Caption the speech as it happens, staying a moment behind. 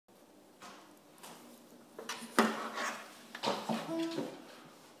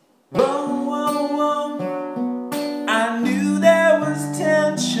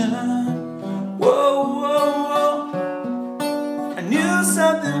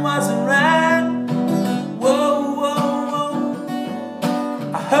something wasn't right. Whoa, whoa, whoa.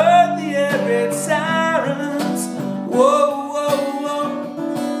 I heard the air raid sirens. Whoa, whoa, whoa.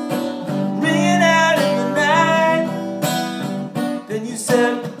 Ringing out in the night. Then you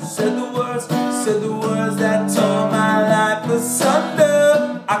said the words that tore my life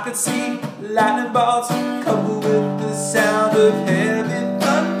asunder. I could see lightning bolts coupled with the sound of heavy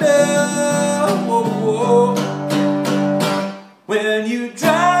thunder. Whoa, whoa. When you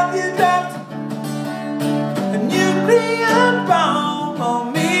dropped a nuclear bomb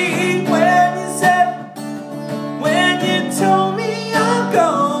on me. When you told me you're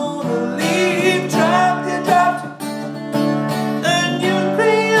gonna leave, dropped a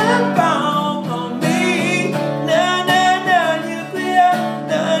nuclear bomb on me. No, no, no, nuclear,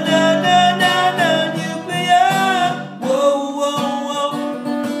 no, no, no, no, no, nuclear. Whoa, whoa, whoa.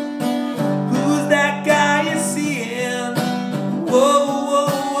 Who's that guy you're seeing? Whoa,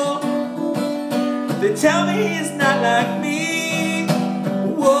 whoa, whoa. They tell me he's not like me.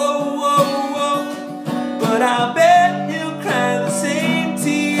 Whoa, whoa, whoa. But I bet he'll cry the same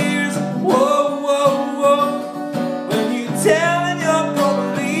tears. Whoa, whoa, whoa. When you tell him you're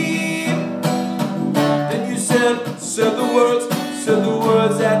gonna leave. Then you said the words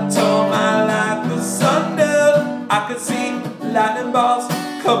that tore my life asunder. I could see lightning bolts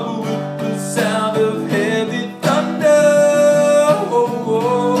coupled with the sound of heavy thunder. Whoa,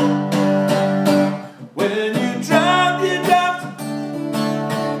 whoa. When you dropped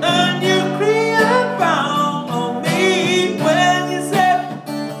a nuclear bomb on me.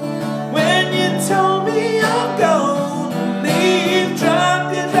 When you told me you're gonna leave,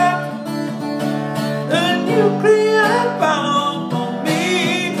 dropped a nuclear bomb on me.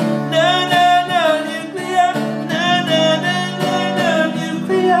 No, no, no, nuclear, no, no, no, no, no,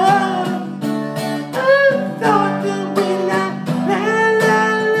 nuclear. I thought that we'd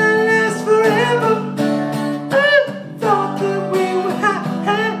last forever. I thought that we were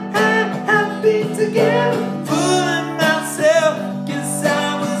happy together. Fooling myself, guess I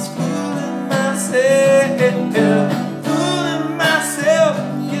was fooling myself. Fooling myself,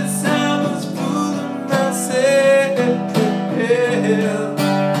 guess I was fooling myself.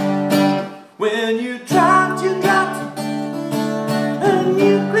 When you dropped a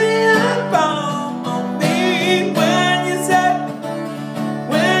nuclear bomb on me.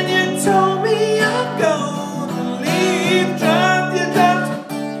 When you told me you're gonna leave, dropped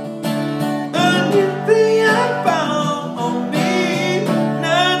a nuclear bomb on me.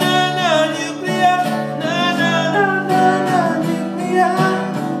 No, no, no, nuclear, no, no, no, no, no, nuclear.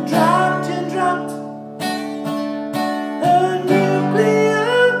 Drop